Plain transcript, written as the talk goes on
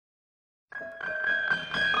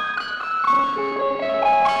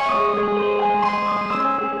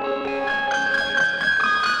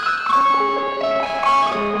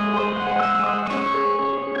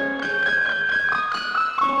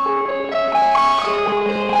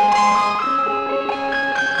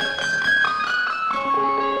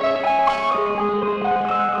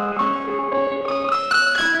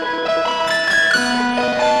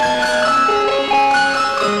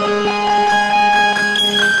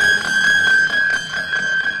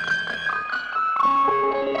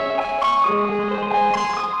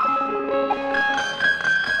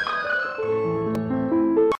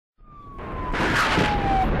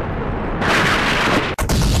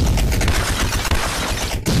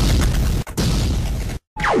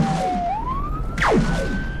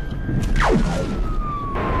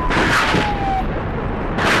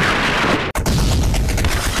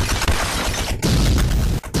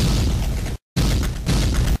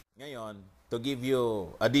Ngayon, to give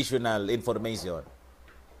you additional information,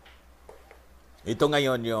 ito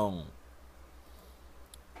ngayon yung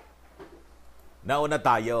nauna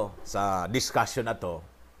tayo sa discussion na to.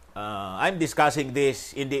 I'm discussing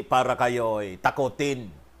this hindi para kayo'y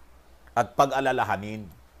takutin at pag-alalahanin,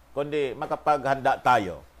 kundi makapaghanda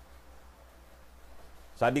tayo.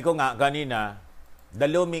 Sabi ko nga kanina, the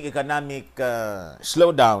looming economic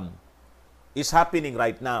slowdown is happening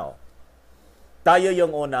right now. Tayo yung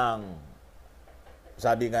unang,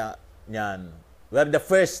 sabi nga niyan, we're the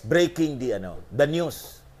first breaking the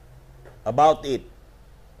news about it.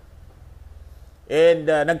 And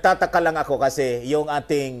nagtataka lang ako kasi yung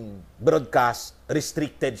ating broadcast,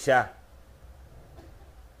 restricted siya.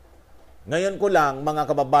 Ngayon ko lang, mga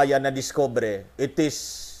kababayan, na-discover, it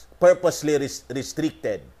is purposely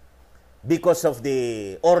restricted because of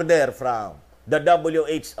the order from the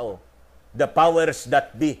WHO, the powers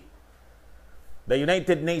that be, the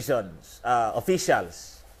United Nations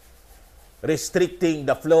officials, restricting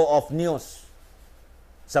the flow of news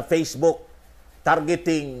sa Facebook,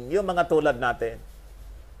 targeting yung mga tulad natin.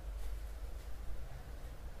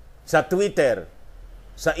 Sa Twitter,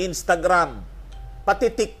 sa Instagram, pati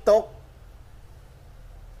TikTok.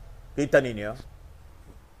 Kita ninyo?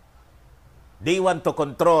 They want to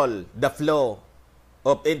control the flow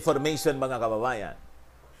of information, mga kababayan.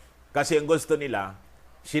 Kasi ang gusto nila,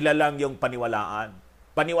 sila lang yung paniwalaan.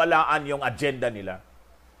 Paniwalaan yung agenda nila.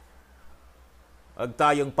 Huwag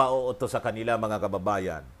tayong pauuto sa kanila, mga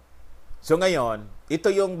kababayan. So ngayon,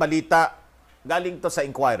 ito yung balita, galing to sa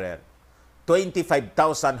Inquirer.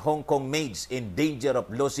 25,000 Hong Kong maids in danger of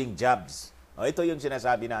losing jobs. O, ito yung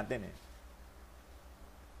sinasabi natin eh.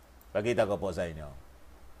 Pakita ko po sa inyo.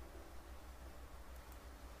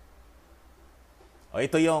 O,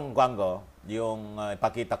 ito yung kwango, yung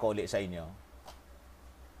ipakita ko ulit sa inyo.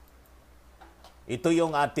 Ito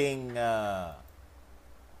yung ating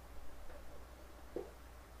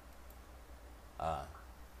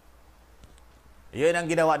yun ang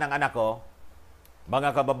ginawa ng anak ko,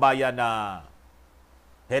 mga kababayan, na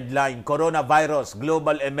headline, Coronavirus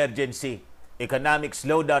Global Emergency, Economic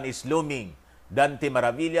Slowdown is Looming, Dante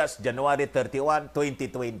Maravillas, January 31,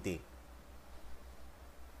 2020.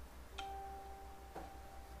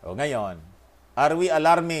 O ngayon, are we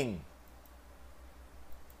alarming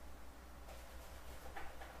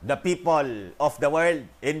the people of the world?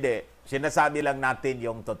 Hindi. Sinasabi lang natin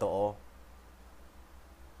yung totoo.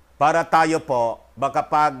 Para tayo po, baka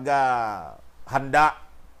pag handa.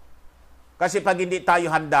 Kasi pag hindi tayo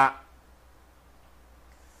handa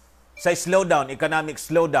sa slowdown, economic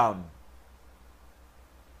slowdown,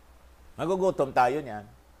 magugutom tayo niyan.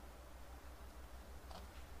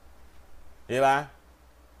 Di ba?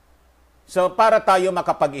 So, para tayo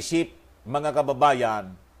makapag-isip, mga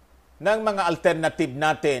kababayan, ng mga alternative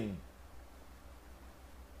natin.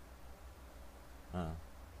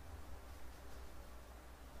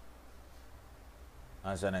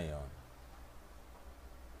 Asa na yun?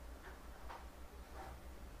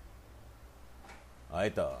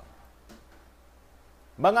 Ito.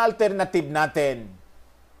 Mga alternative natin,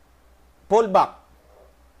 pullback.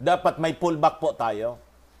 Dapat may pullback po tayo.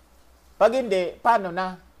 Pag hindi, paano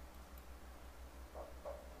na?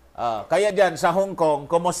 Kaya dyan, sa Hong Kong,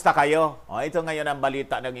 kumusta kayo? Ito ngayon ang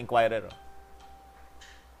balita ng Inquirer.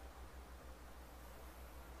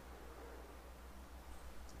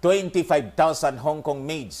 25,000 Hong Kong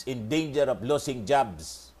maids in danger of losing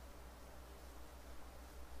jobs.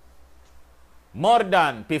 More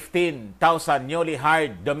than 15,000 newly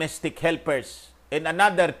hired domestic helpers and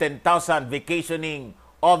another 10,000 vacationing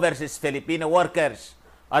overseas Filipino workers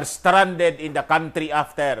are stranded in the country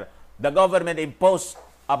after the government imposed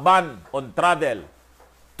a ban on travel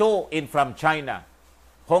to and from China,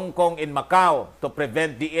 Hong Kong, and Macau to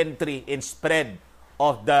prevent the entry and spread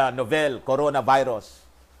of the novel coronavirus.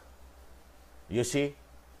 You see?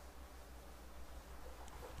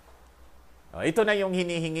 Ito na yung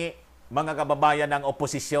hinihingi, mga kababayan ng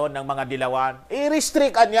oposisyon, ng mga dilawan.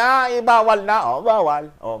 I-restrict niya, ibawal na. Bawal.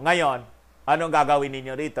 Ngayon, anong gagawin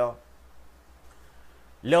ninyo rito?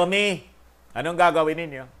 Lomi, anong gagawin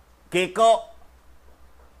ninyo? Kiko,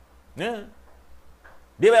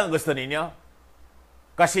 di ba ang gusto ninyo?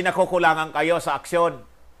 Kasi nakukulangan kayo sa aksyon.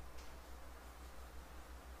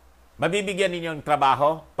 Mabibigyan ninyo ng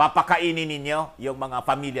trabaho, papakainin ninyo yung mga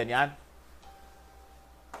pamilya niyan.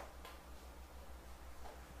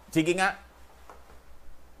 Sige nga.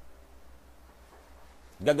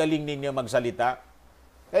 Gagaling ninyo magsalita.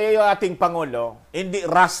 Kaya yung ating Pangulo, hindi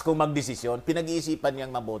rush kung magdesisyon, pinag-iisipan niyang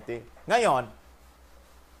mabuti. Ngayon,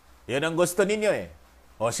 yun ang gusto ninyo eh.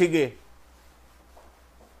 O sige.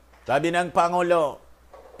 Sabi ng Pangulo,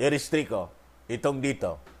 i-restriko itong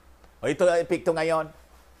dito. O ito ang epekto ngayon.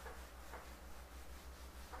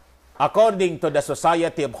 According to the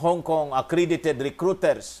Society of Hong Kong Accredited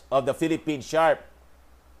Recruiters of the Philippines, SHARP,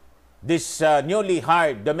 these newly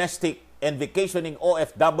hired domestic and vacationing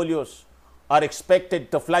OFWs are expected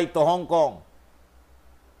to fly to Hong Kong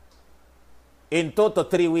in 2 to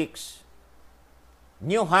 3 weeks.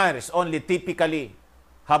 New hires only typically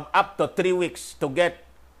have up to 3 weeks to get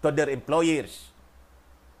to their employers.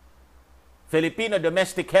 Filipino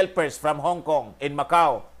domestic helpers from Hong Kong and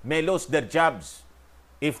Macau may lose their jobs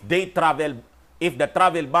if the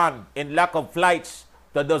travel ban and lack of flights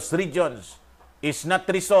to those regions is not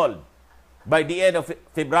resolved by the end of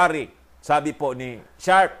February, sabi po ni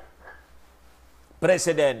SHARP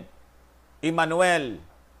President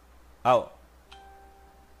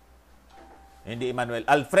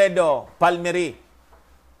Alfredo Palmieri,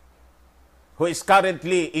 who is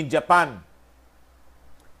currently in Japan.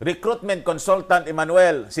 Recruitment consultant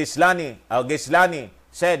Emmanuel Gislani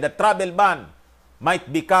said the travel ban might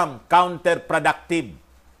become counterproductive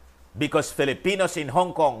because Filipinos in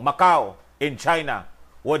Hong Kong, Macau, and China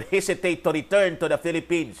would hesitate to return to the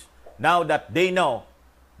Philippines now that they know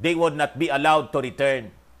they would not be allowed to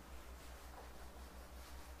return.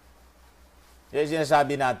 Yung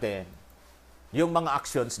sinasabi natin, yung mga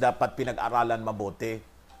actions dapat pinag-aralan mabuti.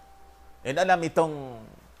 And alam itong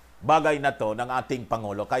bagay na to ng ating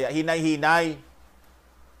Pangulo. Kaya hinay-hinayan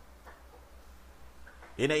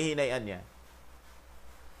niya.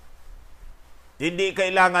 Hindi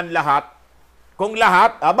kailangan lahat. Kung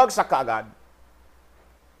lahat, bagsak ka agad.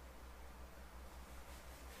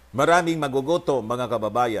 Maraming magugutom, mga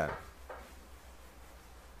kababayan.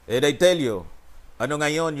 And I tell you, ano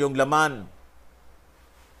ngayon yung laman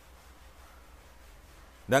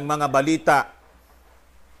ng mga balita?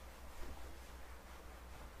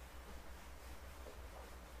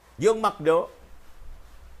 Yung McDo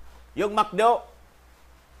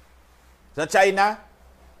sa China,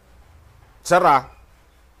 sara.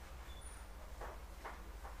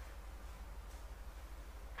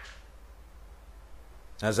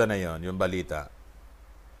 Nasaan na yun, yung balita?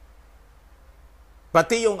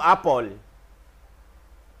 Pati yung Apple,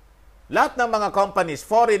 lahat ng mga companies,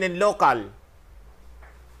 foreign and local,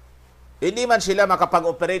 hindi man sila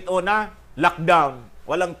makapag-operate. Una, lockdown,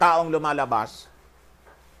 walang taong lumalabas.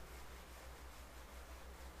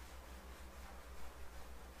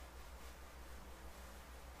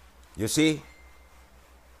 You see?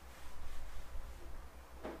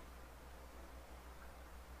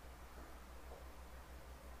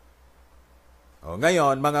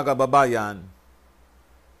 Ngayon, mga kababayan,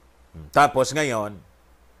 tapos ngayon,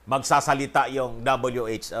 magsasalita yung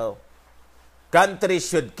WHO. Countries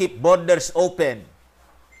should keep borders open.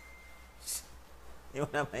 Yung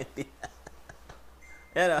naman hindi.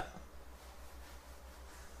 Yan o.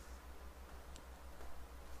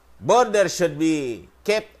 Borders should be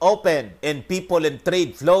kept open and people and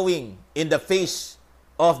trade flowing in the face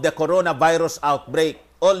of the coronavirus outbreak.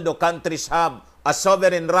 Although countries have a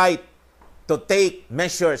sovereign right to take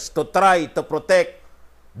measures to try to protect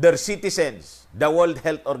their citizens, the World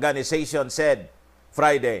Health Organization said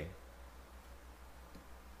Friday.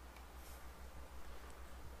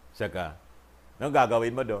 Saka, anong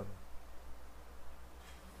gagawin mo doon?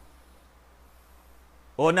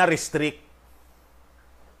 Una, restrict.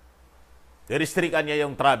 I-restrictan niya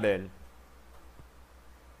yung travel.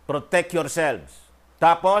 Protect yourselves.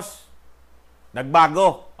 Tapos,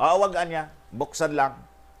 nagbago. Awagan niya. Buksan lang.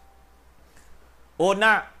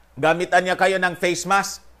 Una, gamitan niya kayo ng face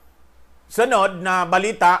mask. Sunod na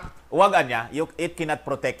balita, awagan niya. It cannot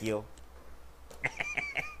protect you.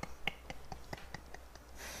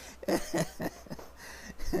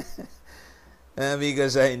 Amigo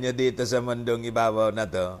sa inyo dito sa mundong ibabaw na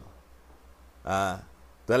to,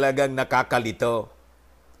 talagang nakakalito.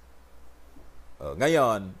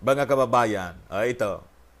 Ngayon, mga kababayan, ito,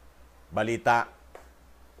 balita.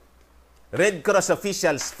 Red Cross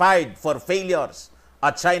officials fired for failures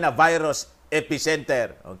at China virus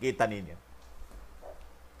epicenter. Kita ninyo.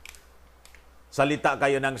 Salita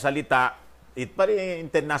kayo ng salita. It pa rin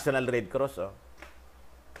International Red Cross.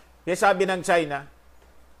 Kaya sabi ng China,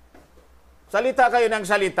 salita kayo ng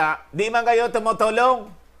salita, di man kayo tumutulong.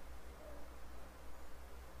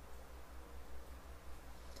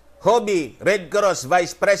 Hobby Red Cross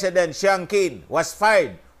Vice President Xiang Qin was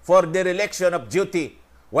fired for dereliction of duty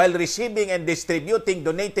while receiving and distributing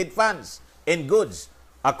donated funds and goods,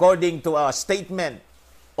 according to a statement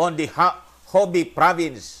on the Hobby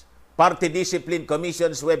Province Party Discipline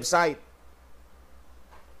Commission's website.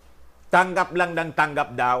 Tanggap lang ng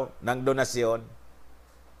tanggap daw ng donasyon.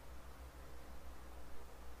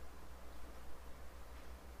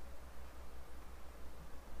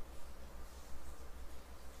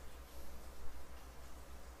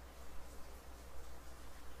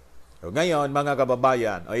 ngayon, mga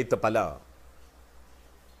kababayan, ito pala.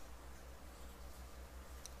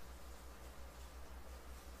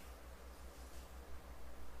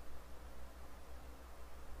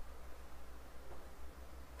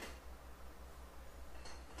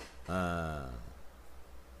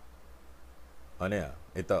 Ano yan?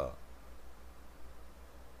 Ito.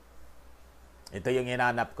 Ito yung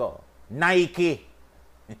hinanap ko. Nike.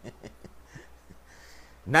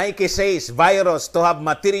 Nike says virus to have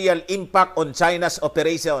material impact on China's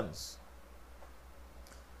operations.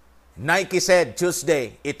 Nike said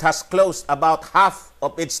Tuesday it has closed about half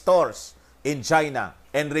of its stores in China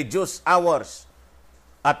and reduced hours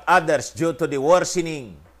at others due to the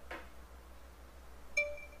worsening.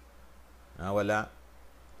 Wala.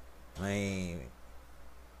 May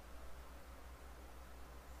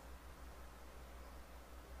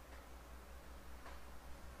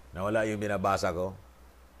nawala yung binabasa ko.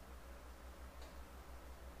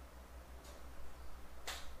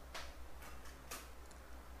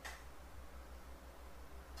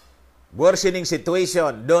 Worsening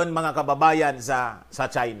situation doon, mga kababayan, sa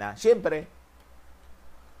China. Siyempre,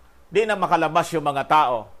 di na makalabas yung mga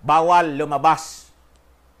tao. Bawal lumabas.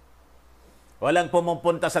 Walang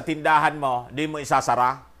pumupunta sa tindahan mo, di mo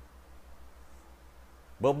isasara.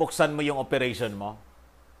 Bubuksan mo yung operation mo.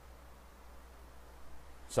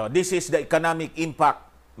 So, this is the economic impact,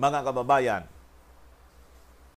 mga kababayan.